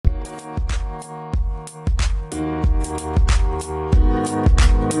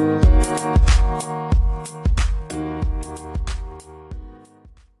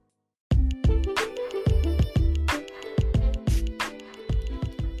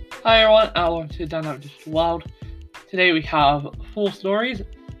Hi everyone, and welcome to Dynamic Digital World. Today we have 4 stories.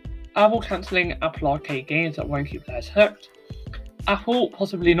 Apple cancelling Apple Arcade games that won't keep players hooked. Apple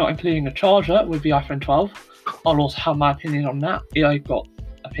possibly not including a charger with the iPhone 12. I'll also have my opinion on that. I've got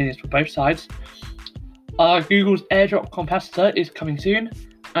opinions for both sides. Google's AirDrop competitor is coming soon.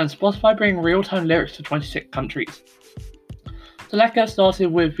 And Spotify bringing real-time lyrics to 26 countries. So let's get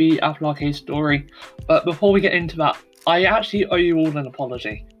started with the Apple Arcade story. But before we get into that, I actually owe you all an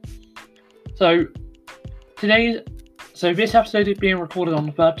apology. So this episode is being recorded on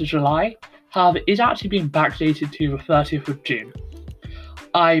the 3rd of July, however, it's actually being backdated to the 30th of June.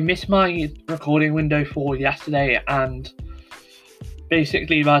 I missed my recording window for yesterday, and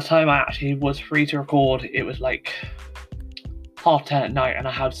basically by the time I actually was free to record, it was like 10:30 at night, and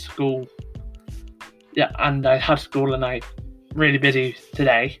I had school. And I'm really busy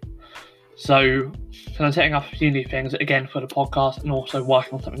today. So I'm setting up a few new things again for the podcast and also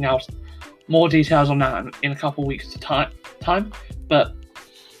working on something else. More details on that in a couple of weeks' time. But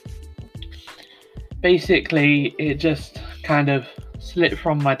basically, it just kind of slipped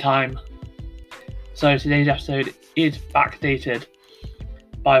from my time. So today's episode is backdated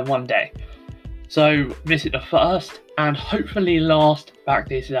by 1 day. So this is the first and hopefully last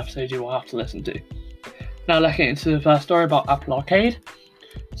backdated episode you will have to listen to. Now let's get into the first story about Apple Arcade.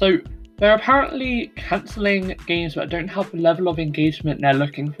 So they're apparently cancelling games that don't have the level of engagement they're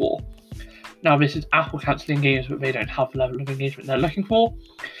looking for. Now this is Apple cancelling games but they don't have the level of engagement they're looking for.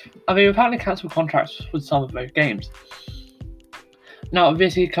 And they apparently cancelled contracts with some of those games. Now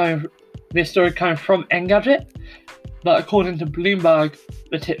this story coming from Engadget, but according to Bloomberg,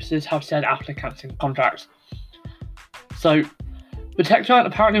 the tipsters have said Apple are cancelling contracts. So the tech giant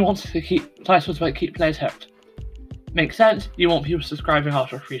apparently wants to keep titles that keep players hooked. Makes sense, you want people subscribing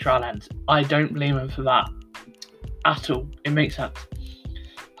after a free trial ends. I don't blame them for that at all, it makes sense.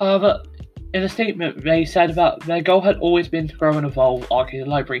 However, in a statement they said that their goal had always been to grow and evolve Arcade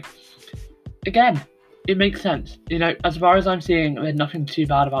library. Again, it makes sense. As far as I'm seeing, there's nothing too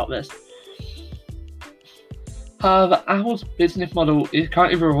bad about this. However, Apple's business model is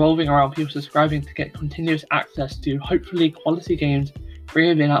currently revolving around people subscribing to get continuous access to hopefully quality games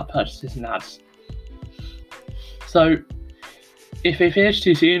free of in-app purchases and ads. So, if they finish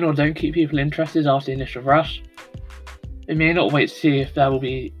too soon or don't keep people interested after the initial rush, they may not wait to see if there will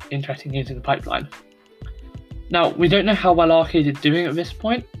be interesting games in the pipeline. Now, we don't know how well Arcade is doing at this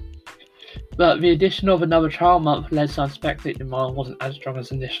point, but the addition of another trial month led some to speculate demand wasn't as strong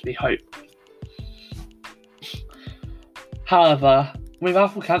as initially hoped. However, with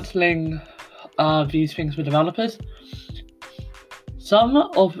Apple cancelling these things for developers, some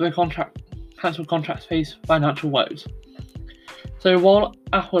of the cancelled contracts face financial woes. So while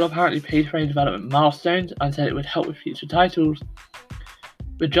Apple apparently paid for any development milestones and said it would help with future titles,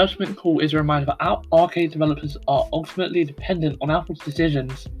 the judgment call is a reminder that Arcade developers are ultimately dependent on Apple's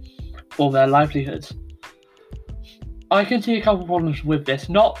decisions for their livelihoods. I can see a couple of problems with this.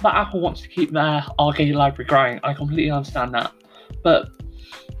 Not that Apple wants to keep their Arcade library growing, I completely understand that, but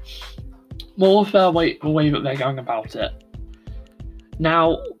more of the way that they're going about it.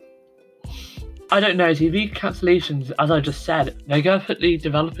 Now, I don't know, TV cancellations, as I just said, they're going to put the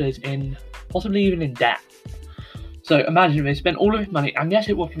developers in, possibly even in debt. So imagine they spent all of this money, and yes,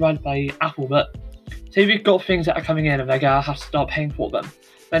 it was provided by Apple, but say they've got things that are coming in and they're going to have to start paying for them.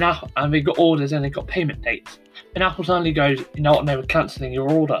 And they've got orders and they've got payment dates. And Apple suddenly goes, you know what, no, we're cancelling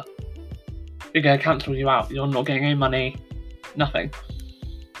your order. We're going to cancel you out. You're not getting any money, nothing.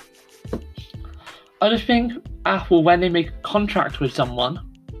 I just think Apple, when they make a contract with someone,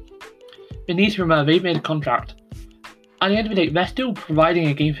 they need to remember they've made a contract. At the end of the day, they're still providing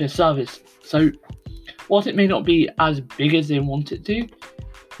a game for a service. So, whilst it may not be as big as they want it to,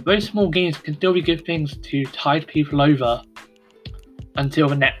 those small games can still be good things to tide people over until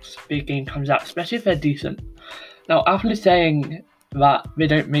the next big game comes out, especially if they're decent. Now, Apple is saying that they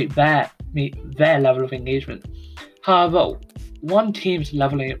don't meet their level of engagement. However, one team's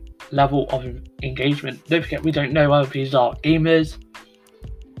level of engagement, don't forget, we don't know whether these are gamers.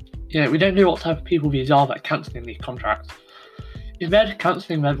 We don't know what type of people these are that are cancelling these contracts. If they're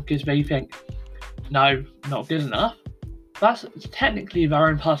cancelling them because they think, no, not good enough, that's technically their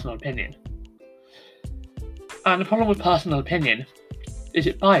own personal opinion. And the problem with personal opinion is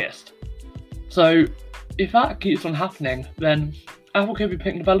it biased. So if that keeps on happening, then Apple could be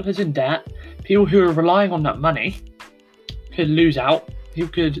putting developers in debt. People who are relying on that money could lose out.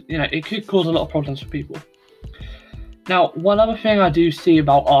 It could cause a lot of problems for people. Now, one other thing I do see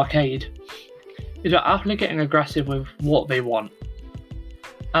about Arcade is that Apple are getting aggressive with what they want.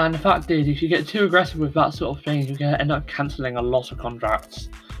 And the fact is, if you get too aggressive with that sort of thing, you're going to end up cancelling a lot of contracts.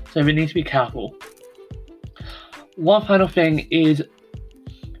 so we need to be careful. One final thing is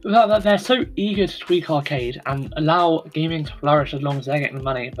that they're so eager to tweak arcade and allow gaming to flourish as long as they're getting the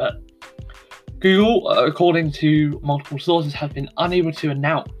money, but Google, according to multiple sources, has been unable to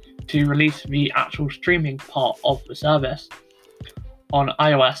release the actual streaming part of the service on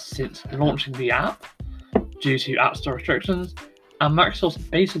iOS since launching the app due to App Store restrictions, and Microsoft's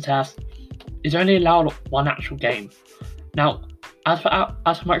beta test is only allowed one actual game. Now, as for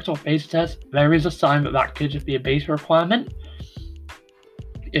Microsoft beta test, there is a sign that could just be a beta requirement.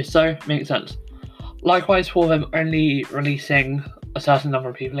 If so, makes sense. Likewise, for them only releasing a certain number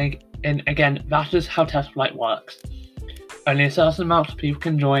of people, and again, that is how Test Flight works. Only a certain amount of people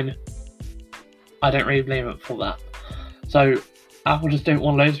can join. I don't really blame them for that. So Apple just don't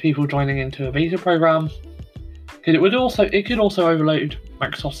want loads of people joining into a beta program, because it could also overload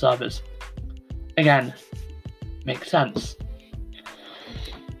Microsoft servers. Again, makes sense.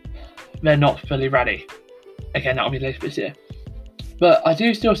 They're not fully ready. Again, that'll be later this year. But I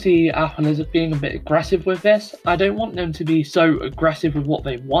do still see Apple as being a bit aggressive with this. I don't want them to be so aggressive with what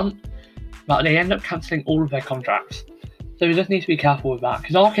they want, but they end up cancelling all of their contracts. So we just need to be careful with that,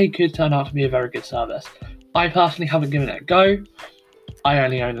 because Arcade could turn out to be a very good service. I personally haven't given it a go. I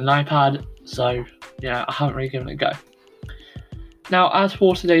only own an iPad, so I haven't really given it a go. Now, as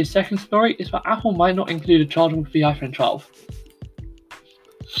for today's second story, is that Apple might not include a charger for the iPhone 12.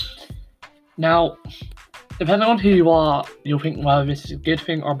 Now, depending on who you are, you'll think whether this is a good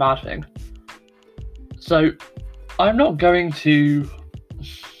thing or a bad thing. So, I'm not going to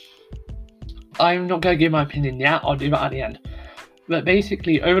give my opinion yet. I'll do that at the end. But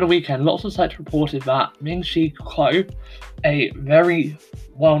basically, over the weekend, lots of sites reported that Ming-Chi Kuo, a very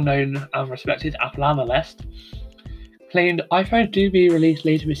well-known and respected Apple analyst, claimed iPhones to be released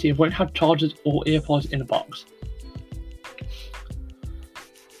later this year won't have chargers or earpods in the box.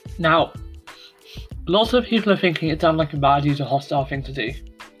 Now, lots of people are thinking it sounds like a bad user hostile thing to do.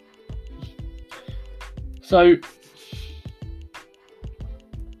 So,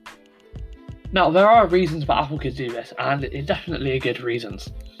 now there are reasons why Apple could do this, and it's definitely a good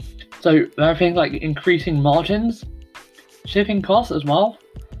reasons. So there are things like increasing margins, shipping costs as well,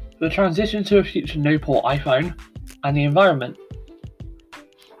 the transition to a future no-port iPhone, and the environment.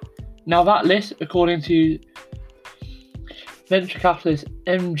 Now that list, according to venture capitalist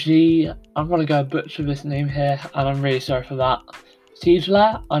MG, I'm going to go butcher this name here, and I'm really sorry for that,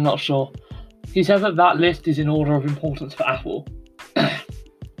 Siegler, I'm not sure. He said that list is in order of importance for Apple.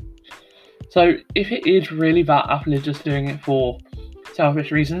 So if it is really that Apple is just doing it for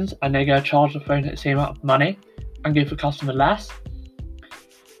selfish reasons and they're going to charge the phone at the same amount of money and give the customer less,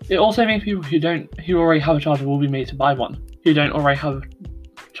 it also means people who already have a charger will be made to buy one. Who don't already have a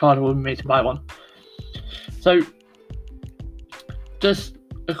charger will be made to buy one. So just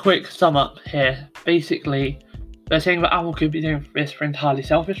a quick sum up here. Basically, they're saying that Apple could be doing this for entirely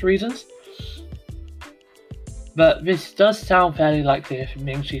selfish reasons. But this does sound fairly likely if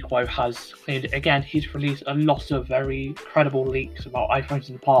Ming-Chi Kuo has claimed it. Again, he's released a lot of very credible leaks about iPhones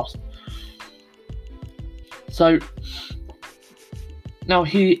in the past. So, now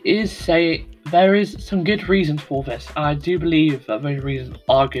he is saying there is some good reasons for this, and I do believe that those reasons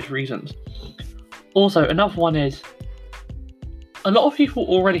are good reasons. Also, another one is, a lot of people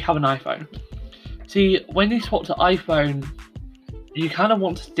already have an iPhone. See, when you swap to iPhone, you kind of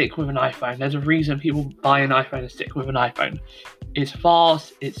want to stick with an iPhone. There's a reason people buy an iPhone and stick with an iPhone. It's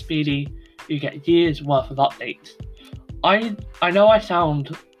fast, it's speedy, you get years worth of updates. I know I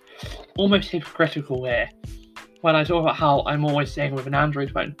sound almost hypocritical here when I talk about how I'm always staying with an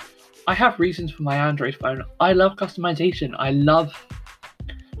Android phone. I have reasons for my Android phone. I love customization. I love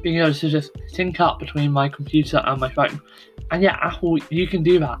being able to just sync up between my computer and my phone. And yeah, Apple, you can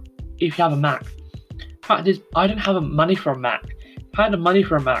do that if you have a Mac. The fact is, I don't have money for a Mac. If I had the money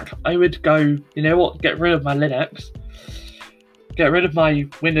for a Mac, I would go, you know what, get rid of my Linux, get rid of my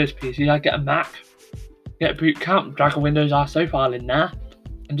Windows PC, I'd get a Mac, get Boot Camp, drag a Windows ISO file in there,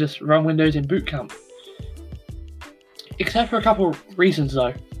 and just run Windows in Boot Camp. Except for a couple of reasons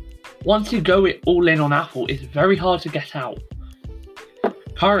though. Once you go all in on Apple, it's very hard to get out.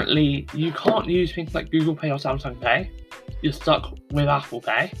 Currently, you can't use things like Google Pay or Samsung Pay. You're stuck with Apple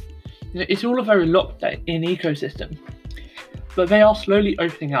Pay. It's all a very locked in ecosystem. But they are slowly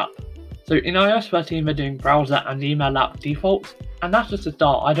opening up. So in iOS 13 they're doing browser and email app defaults, and that's just a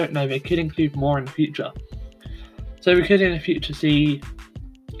start. I don't know, they could include more in the future. So we could in the future see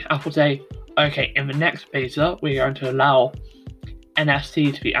Apple say, okay, in the next beta we're going to allow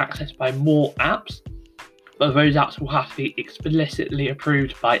NFC to be accessed by more apps, but those apps will have to be explicitly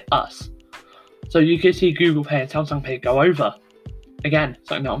approved by us. So you could see Google Pay and Samsung Pay go over. again,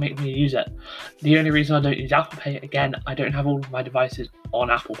 something that'll make me use it. The only reason I don't use Apple Pay, again, I don't have all of my devices on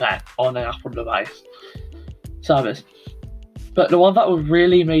Apple Pay, on an Apple device service. But the one that would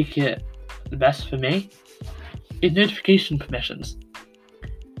really make it the best for me is notification permissions.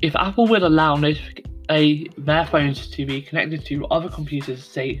 If Apple would allow their phones to be connected to other computers,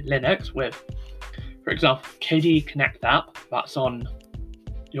 say Linux, with, for example, KDE Connect app that's on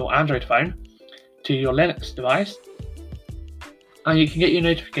your Android phone to your Linux device, and you can get your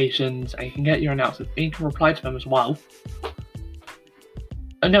notifications and you can get your announcements and you can reply to them as well.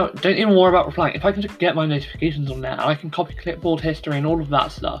 And no, don't even worry about replying. If I can just get my notifications on there, I can copy clipboard history and all of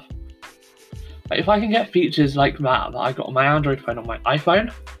that stuff. But if I can get features like that I got on my Android phone on my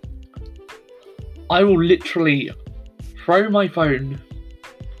iPhone, I will literally throw my phone.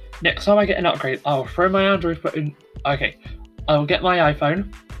 Next time I get an upgrade, I'll throw my Android phone. Okay, I will get my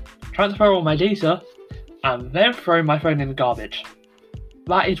iPhone, transfer all my data, and then throw my phone in the garbage.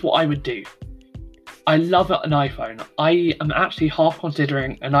 That is what I would do. I love an iPhone. I am actually half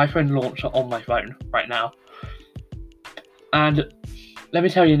considering an iPhone launcher on my phone right now. And let me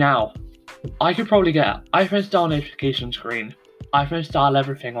tell you now, I could probably get iPhone style notification screen, iPhone style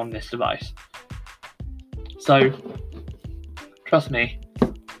everything on this device. So, trust me,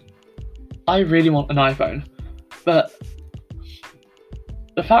 I really want an iPhone. But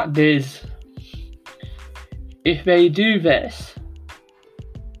the fact is, if they do this,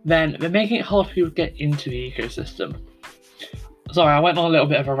 then they're making it hard for people to get into the ecosystem. Sorry, I went on a little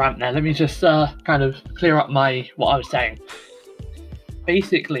bit of a rant there. Let me just kind of clear up what I was saying.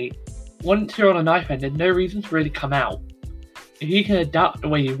 Basically, once you're on an iPhone, there's no reason to really come out. If you can adapt the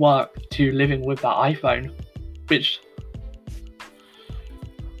way you work to living with that iPhone, which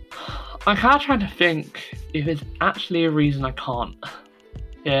I'm kind of trying to think if it's actually a reason I can't.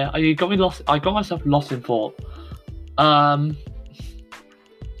 Yeah, you got me lost. I got myself lost in thought.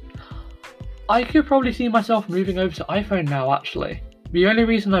 I could probably see myself moving over to iPhone now, actually. The only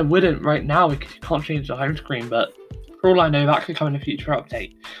reason I wouldn't right now is because you can't change the home screen, but for all I know, that could come in a future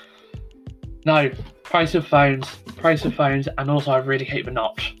update. No, price of phones, and also I really hate the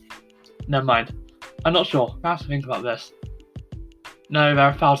notch. Never mind. I'm not sure. I have to think about this. No,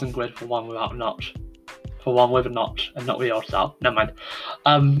 they're £1,000 for one without a notch. For one with a notch, and not the old style. Never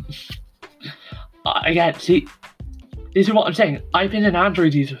mind. Again, see, this is what I'm saying. I've been an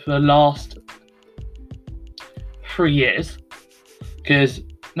Android user for the last 3 years. For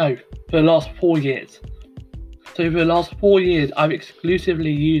the last 4 years. So for the last 4 years, I've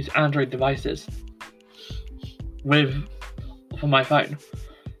exclusively used Android devices for my phone.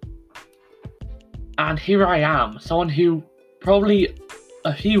 And here I am, someone who probably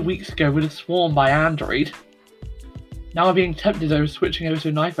a few weeks ago would have sworn by Android. Now I'm being tempted over switching over to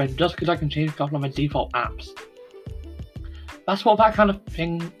an iPhone just because I can change a couple of my default apps. That's what that kind of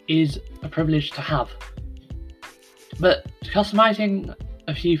thing is a privilege to have. But customizing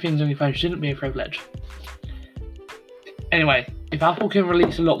a few things on your phone shouldn't be a privilege. Anyway, if Apple can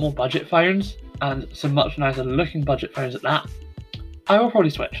release a lot more budget phones, and some much nicer looking budget phones at that, I will probably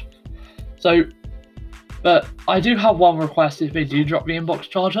switch. But I do have one request if they do drop the inbox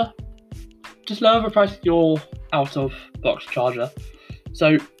charger. Just lower the price of your out-of-box charger.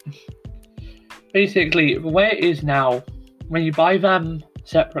 So, basically, the way it is now, when you buy them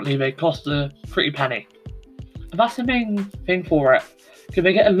separately, they cost a pretty penny. And that's the main thing for it, because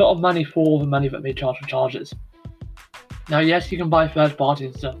they get a lot of money for the money that they charge for chargers. Now, yes, you can buy third-party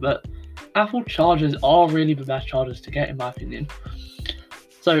and stuff, but Apple chargers are really the best chargers to get, in my opinion.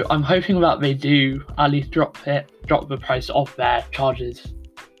 So I'm hoping that they do at least drop the price of their chargers.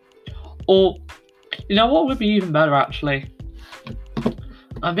 Or, you know what would be even better, actually?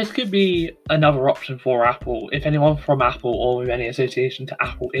 And this could be another option for Apple, if anyone from Apple or with any association to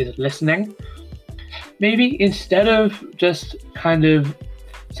Apple is listening. Maybe instead of just kind of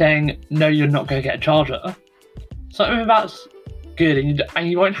saying, no, you're not going to get a charger, something that's good, and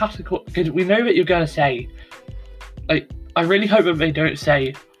you won't have to call, because we know that you're going to say, I really hope that they don't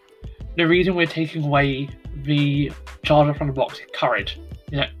say, the reason we're taking away the charger from the box is courage.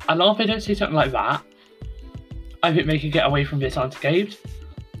 As long as they don't say something like that, I think they could get away from this unscathed.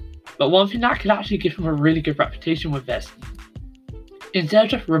 But one thing that could actually give them a really good reputation with this, instead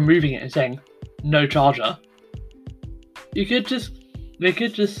of just removing it and saying, no charger, they could just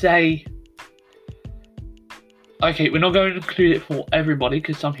say, okay, we're not going to include it for everybody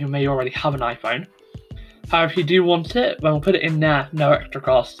because some people may already have an iPhone. However, if you do want it, then we'll put it in there, no extra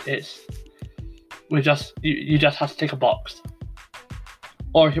cost. You just have to take a box.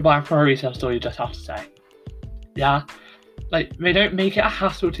 Or if you're buying from a resale store, you just have to say. Yeah? They don't make it a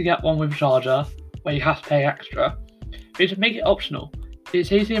hassle to get one with a charger, where you have to pay extra. They just make it optional. It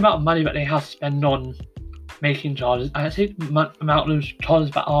saves the amount of money that they have to spend on making chargers, and it saves the amount of chargers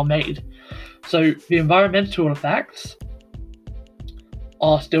that are made. So the environmental effects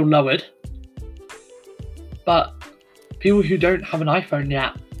are still lowered, but people who don't have an iPhone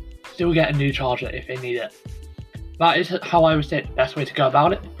yet still get a new charger if they need it. That is how I would say the best way to go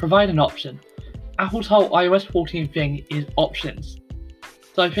about it. Provide an option. Apple's whole iOS 14 thing is options.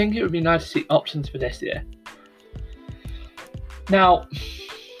 So I think it would be nice to see options for this year. Now,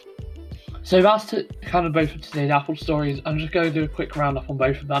 so that's kind of both of today's Apple stories. I'm just going to do a quick roundup on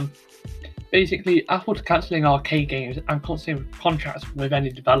both of them. Basically, Apple's cancelling arcade games and cancelling contracts with any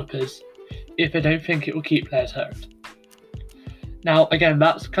developers if they don't think it will keep players hooked. Now, again,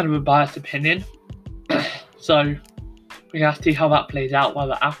 that's kind of a biased opinion. So we have to see how that plays out,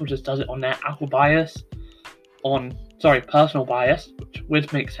 whether Apple just does it on their personal bias, which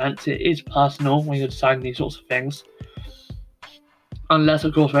would make sense. It is personal when you're deciding these sorts of things. Unless,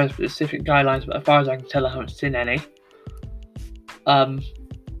 of course, there are specific guidelines, but as far as I can tell, I haven't seen any.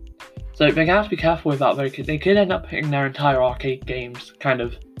 So they have to be careful with that, though, because they could end up putting their entire arcade games kind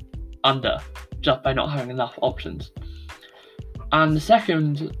of under, just by not having enough options. And the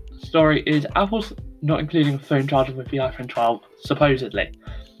second story is Apple's not including a phone charger with the iPhone 12, supposedly.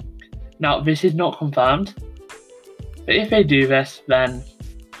 Now, this is not confirmed, but if they do this, then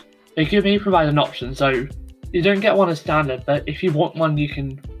they could maybe provide an option. So you don't get one as standard, but if you want one, you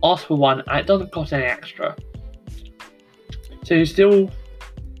can ask for one, and it doesn't cost any extra.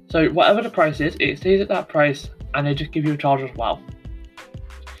 So whatever the price is, it stays at that price, and they just give you a charger as well.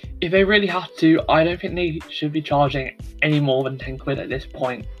 If they really have to, I don't think they should be charging any more than 10 quid at this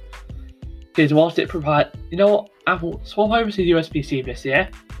point. Because whilst it provides, you know what, Apple, swap over to USB-C this year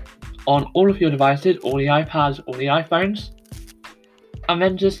on all of your devices, all the iPads, all the iPhones, and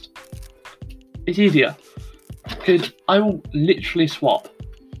then just, it's easier. Because I will literally swap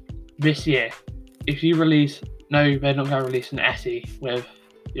this year. If you release, no, they're not going to release an SE with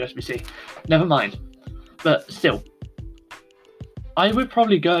USB-C. Never mind. But still, I would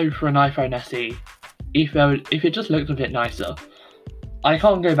probably go for an iPhone SE if it just looked a bit nicer. I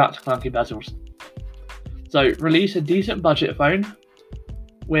can't go back to clunky bezels. So release a decent budget phone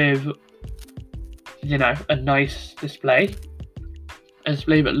with, you know, a nice display. A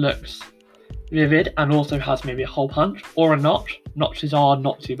display that looks vivid and also has maybe a hole punch or a notch. Notches are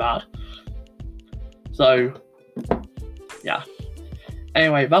not too bad. So, yeah.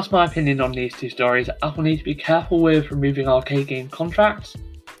 Anyway, that's my opinion on these two stories. Apple needs to be careful with removing arcade game contracts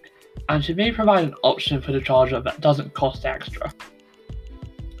and should maybe provide an option for the charger that doesn't cost extra.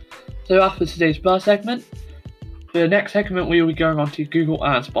 So after today's first segment, for the next segment we will be going on to Google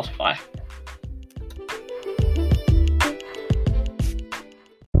and Spotify.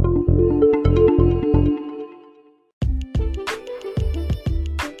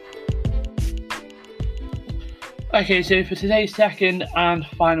 Okay, so for today's second and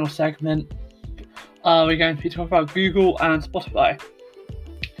final segment, we're going to be talking about Google and Spotify.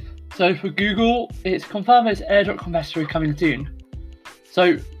 So for Google, it's confirmed its AirDrop competitor is coming soon.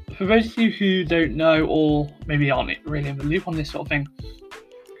 So for those of you who don't know or maybe aren't really in the loop on this sort of thing,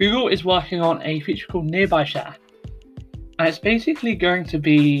 Google is working on a feature called Nearby Share. And it's basically going to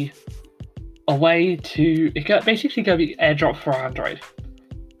be a way to, it's basically going to be AirDrop for Android.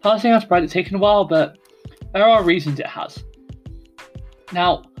 Personally, I'm surprised it's taken a while, but there are reasons it has.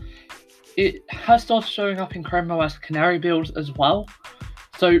 Now, it has started showing up in Chrome OS Canary builds as well,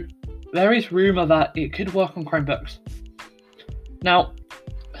 so there is rumour that it could work on Chromebooks. Now,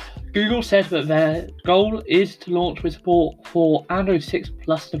 Google said that their goal is to launch with support for Android 6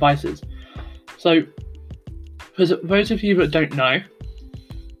 Plus devices. So, for those of you that don't know,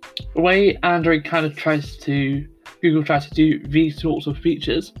 the way Android kind of Google tries to do these sorts of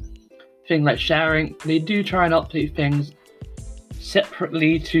features, things like sharing, they do try and update things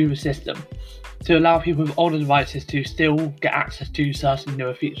separately to the system to allow people with older devices to still get access to certain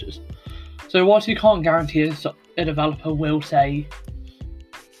newer features. So whilst you can't guarantee a developer will say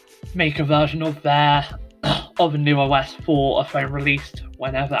make a version of a new OS for a phone released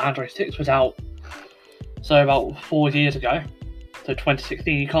whenever Android 6 was out, so about 4 years ago, so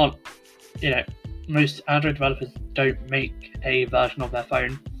 2016, you can't, most Android developers don't make a version of their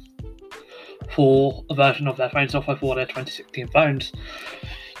phone for a version of their phone software for their 2016 phones.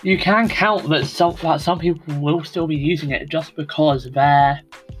 You can count that some people will still be using it just because they're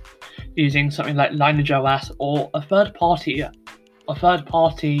using something like Lineage OS or a third party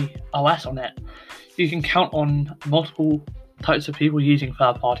OS on it. You can count on multiple types of people using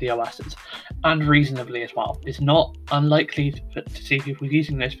third-party OSs, and reasonably as well. It's not unlikely to see people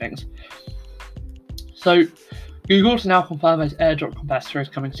using those things. So Google's now confirmed its AirDrop competitor is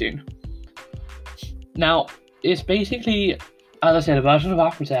coming soon. Now, it's basically, as I said, a version of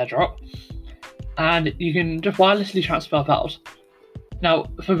Apple's AirDrop, and you can just wirelessly transfer files. Now,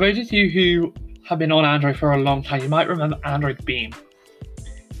 for those of you who have been on Android for a long time, you might remember Android Beam.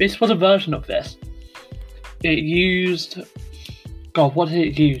 This was a version of this. It used... God, what did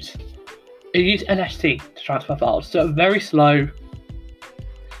it use? It used NFC to transfer files, so very slow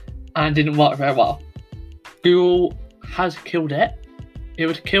and didn't work very well. Google has killed it. It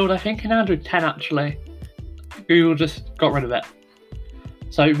was killed, I think, in Android 10 actually. Google just got rid of it.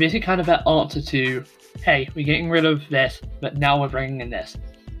 So this is kind of their answer to, hey, we're getting rid of this, but now we're bringing in this.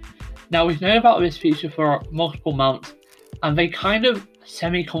 Now, we've known about this feature for multiple months, and they kind of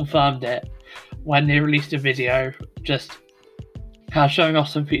semi-confirmed it when they released a video just showing off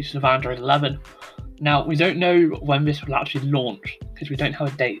some features of Android 11. Now, we don't know when this will actually launch, because we don't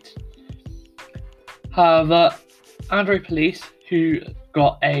have a date. However, Android Police, who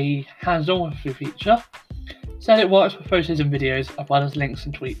got a hands-on with the feature, said it works for photos and videos, as well as links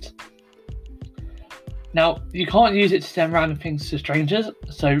and tweets. Now, you can't use it to send random things to strangers,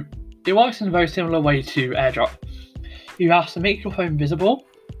 so it works in a very similar way to AirDrop. You have to make your phone visible,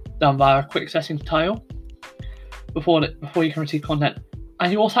 done via a quick settings tile, before you can receive content,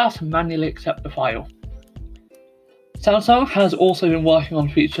 and you also have to manually accept the file. Samsung has also been working on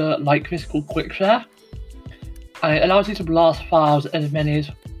a feature like this called Quick Share, and it allows you to blast files to as many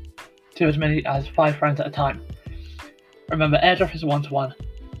as 5 friends at a time. Remember, AirDrop is a one-to-one,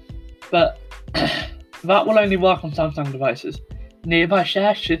 but that will only work on Samsung devices. Nearby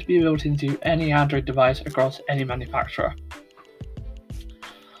Share should be built into any Android device across any manufacturer.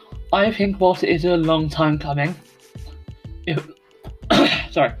 I think whilst it is a long time coming,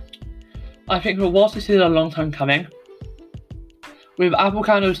 whilst this is a long time coming, with Apple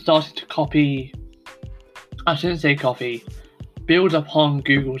kind of starting to build upon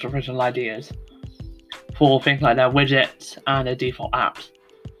Google's original ideas for things like their widgets and their default apps.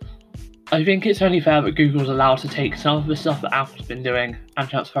 I think it's only fair that Google's allowed to take some of the stuff that Apple's been doing and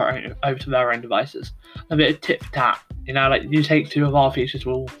transfer it over to their own devices. A bit of tit for tat, like you take 2 of our features,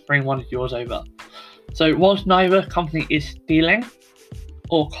 we'll bring 1 of yours over. So whilst neither company is stealing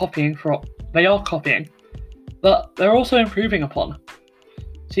or copying, they are copying, but they're also improving upon.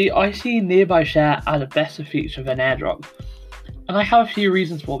 See, I see Nearby Share as a better feature than AirDrop, and I have a few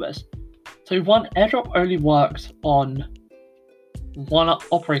reasons for this. So one, AirDrop only works on one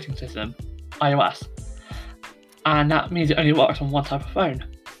operating system, iOS, and that means it only works on one type of phone,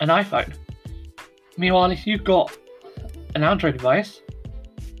 an iPhone. Meanwhile, if you've got an Android device,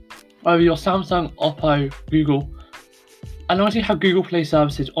 whether you're Samsung, Oppo, Google, and also you have Google Play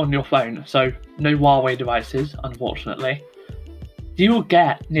services on your phone, so no Huawei devices, unfortunately, you will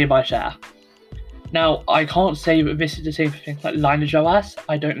get Nearby Share. Now, I can't say that this is the same for things like Lineage OS.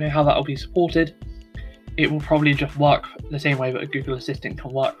 I don't know how that will be supported. It will probably just work the same way that a Google Assistant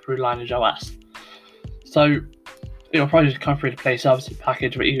can work through Lineage OS. So it'll probably just come through the Play Services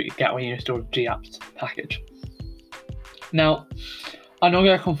package that you get when you install the GApps package. Now, I'm not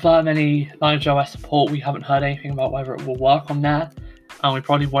going to confirm any Lineage OS support. We haven't heard anything about whether it will work on there, and we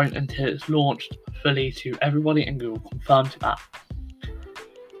probably won't until it's launched fully to everybody and Google confirmed that.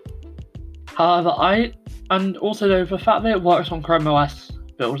 However, the fact that it works on Chrome OS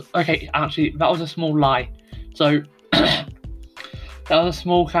builds, okay, actually, that was a small lie. So, that was a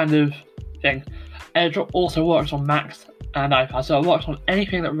small kind of thing. AirDrop also works on Macs and iPad, so it works on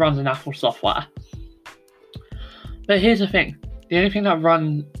anything that runs in Apple software. But here's the thing, the only thing that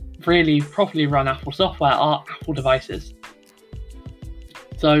properly run Apple software are Apple devices.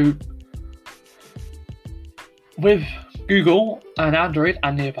 So, with Google and Android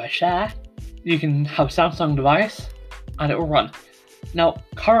and Nearby Share, you can have a Samsung device and it will run. Now,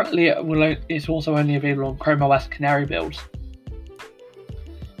 currently it's also only available on Chrome OS Canary builds.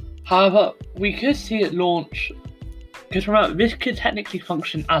 However, we could see it launch, because remember, this could technically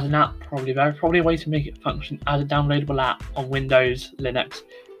function as an app probably. There's probably a way to make it function as a downloadable app on Windows, Linux,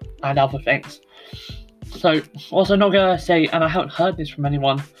 and other things. So, also not going to say, and I haven't heard this from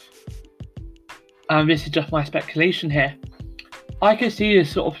anyone, and this is just my speculation here, I could see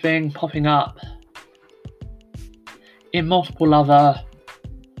this sort of thing popping up in multiple other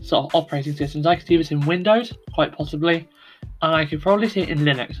sort of operating systems. I could see this in Windows, quite possibly, and I could probably see it in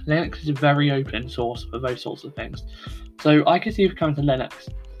Linux. Linux is a very open source for those sorts of things, so I could see it coming to Linux.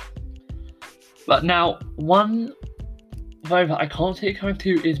 But now, one though that I can't see it coming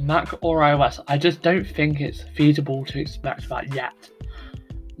to is Mac or iOS. I just don't think it's feasible to expect that yet.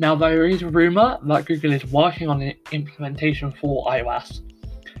 Now, there is a rumour that Google is working on an implementation for iOS,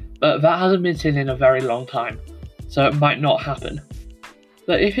 but that hasn't been seen in a very long time. so it might not happen.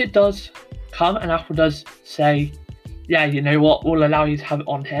 But if it does come and Apple does say, yeah, you know what, we'll allow you to have it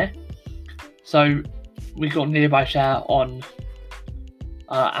on here. So we got Nearby Share on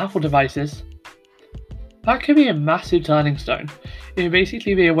Apple devices. That could be a massive turning stone. It would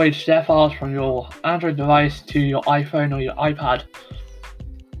basically be a way to share files from your Android device to your iPhone or your iPad.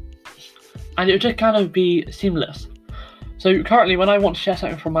 And it would just kind of be seamless. So currently when I want to share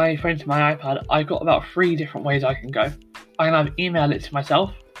something from my phone to my iPad, I've got about 3 different ways I can go. I can either email it to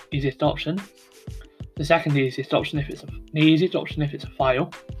myself, easiest option. The second easiest option if it's a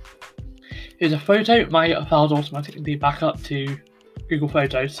file. If it's a photo, my files automatically back up to Google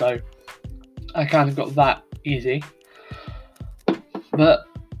Photos, so I kind of got that easy. But,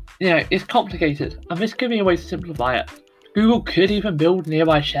 it's complicated, and this could be a way to simplify it. Google could even build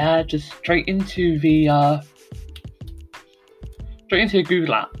Nearby Share just straight into the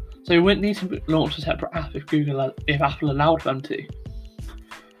Google app, so you wouldn't need to launch a separate app if Apple allowed them to.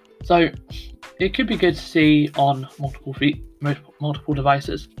 So it could be good to see on multiple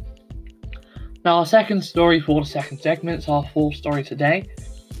devices. Now, our second story for the second segment, our fourth story today,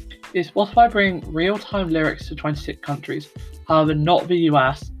 is Spotify bring real-time lyrics to 26 countries, however not the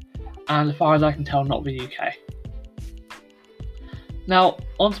US, and as far as I can tell, not the UK. Now,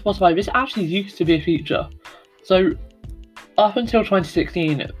 on Spotify, this actually used to be a feature. So, up until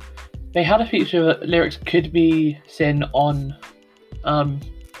 2016, they had a feature that lyrics could be seen on.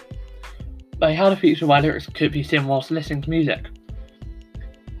 They had a feature where lyrics could be seen whilst listening to music.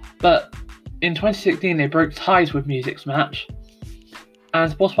 But in 2016, they broke ties with Music's Match,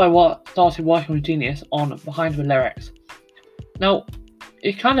 and Spotify started working with Genius on Behind the Lyrics. Now,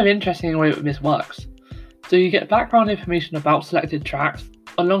 it's kind of interesting the way that this works. So you get background information about selected tracks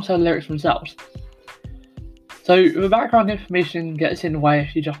alongside the lyrics themselves. So the background information gets in the way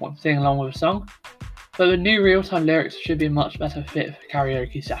if you just want to sing along with a song, but the new real-time lyrics should be a much better fit for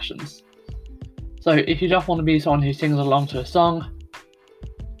karaoke sessions. So if you just want to be someone who sings along to a song,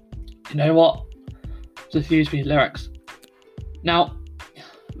 you know what? Just use these lyrics. Now,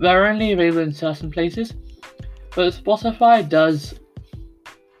 they're only available in certain places, but Spotify is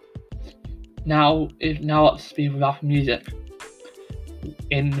now up to speed with Apple Music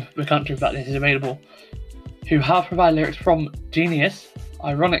in the country that this is available, who have provided lyrics from Genius,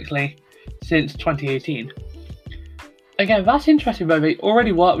 ironically, since 2018. Again, that's interesting though, they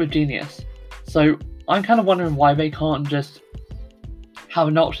already work with Genius, so I'm kind of wondering why they can't just have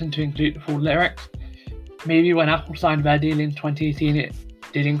an option to include the full lyrics. Maybe when Apple signed their deal in 2018, it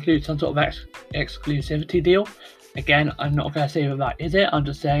did include some sort of exclusivity deal. Again, I'm not going to say that is it, I'm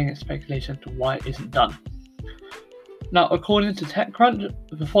just saying it's speculation to why it isn't done. Now, according to TechCrunch,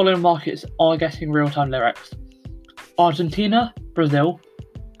 the following markets are getting real-time lyrics: Argentina, Brazil,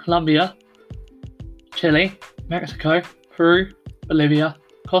 Colombia, Chile, Mexico, Peru, Bolivia,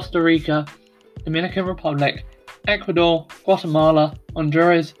 Costa Rica, Dominican Republic, Ecuador, Guatemala,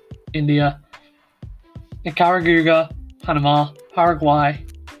 Honduras, India, Nicaragua, Panama, Paraguay,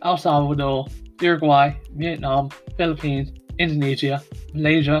 El Salvador, Uruguay, Vietnam, Philippines, Indonesia,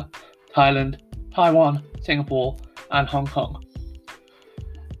 Malaysia, Thailand, Taiwan, Singapore, and Hong Kong.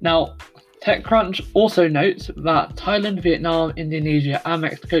 Now, TechCrunch also notes that Thailand, Vietnam, Indonesia, and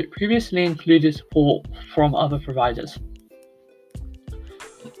Mexico previously included support from other providers.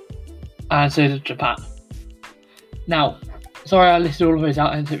 And so did Japan. Now, sorry I listed all of those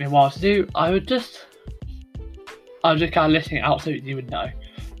out and it took me a while to do. I was just kind of listing it out so you would know.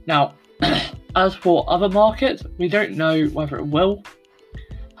 Now, as for other markets, we don't know whether it will.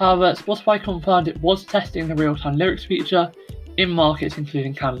 However, Spotify confirmed it was testing the real-time lyrics feature in markets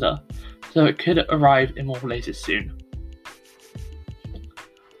including Canada, so it could arrive in more places soon.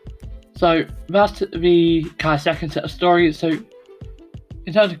 So that's the kind of second set of stories. So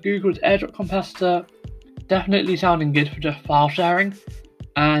in terms of Google's AirDrop competitor, definitely sounding good for just file sharing,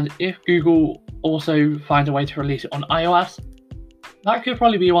 and if Google also finds a way to release it on iOS, that could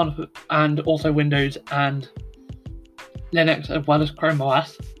probably be one of it, and also Windows and Linux as well as Chrome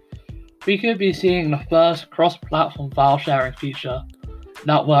OS. We could be seeing the first cross-platform file sharing feature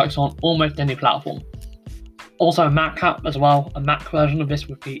that works on almost any platform. Also a Mac app as well, a Mac version of this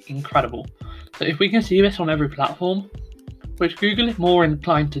would be incredible. So if we can see this on every platform, which Google is more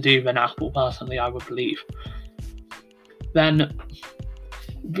inclined to do than Apple personally, I would believe, then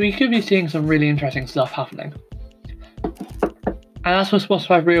we could be seeing some really interesting stuff happening. And as for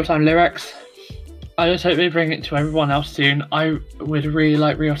Spotify real-time lyrics, I just hope they bring it to everyone else soon. I would really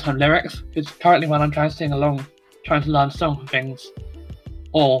like real-time lyrics, because currently when I'm trying to sing along, trying to learn song for things,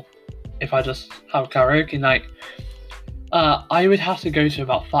 or if I just have a karaoke night, I would have to go to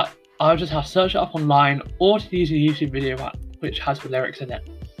about I'll just have to search it up online or to use a YouTube video app which has the lyrics in it.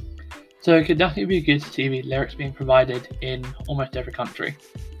 So it could definitely be good to see the lyrics being provided in almost every country.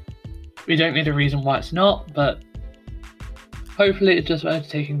 We don't need a reason why it's not, but hopefully it's just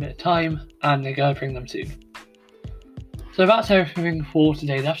taking a bit of time and they're going to bring them soon. So that's everything for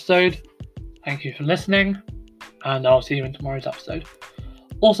today's episode. Thank you for listening, and I'll see you in tomorrow's episode.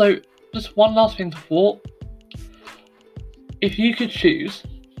 Also, just one last thing to thought. If you could choose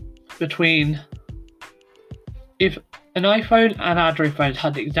between if an iPhone and Android phones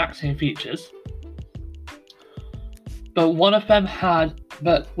had the exact same features, but one of them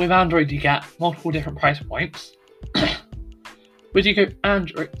but with Android you get multiple different price points, would you go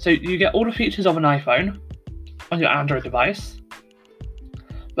Android? So you get all the features of an iPhone on your Android device,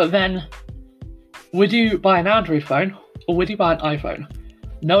 but then would you buy an Android phone or would you buy an iPhone?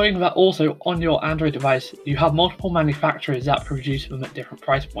 Knowing that also on your Android device you have multiple manufacturers that produce them at different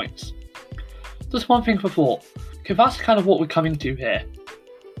price points. Just one thing for thought, because that's kind of what we're coming to here.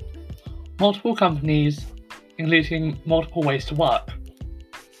 Multiple companies, including multiple ways to work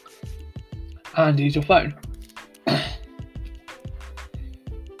and use your phone.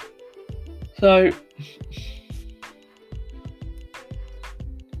 So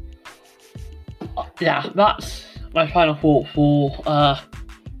yeah, that's my final thought for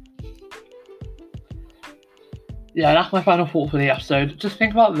the episode. Just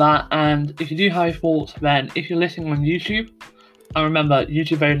think about that, and if you do have thoughts, then if you're listening on YouTube, and remember,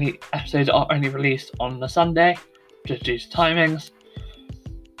 YouTube only episodes are only released on the Sunday, just due to timings,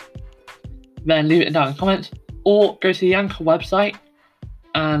 then leave it down in the comments, or go to the Anchor website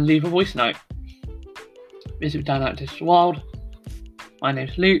and leave a voice note. Visit Down Out Digital World. My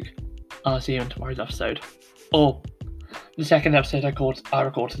name's Luke. I'll see you in tomorrow's episode, or the second episode I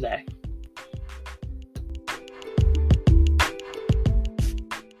record today.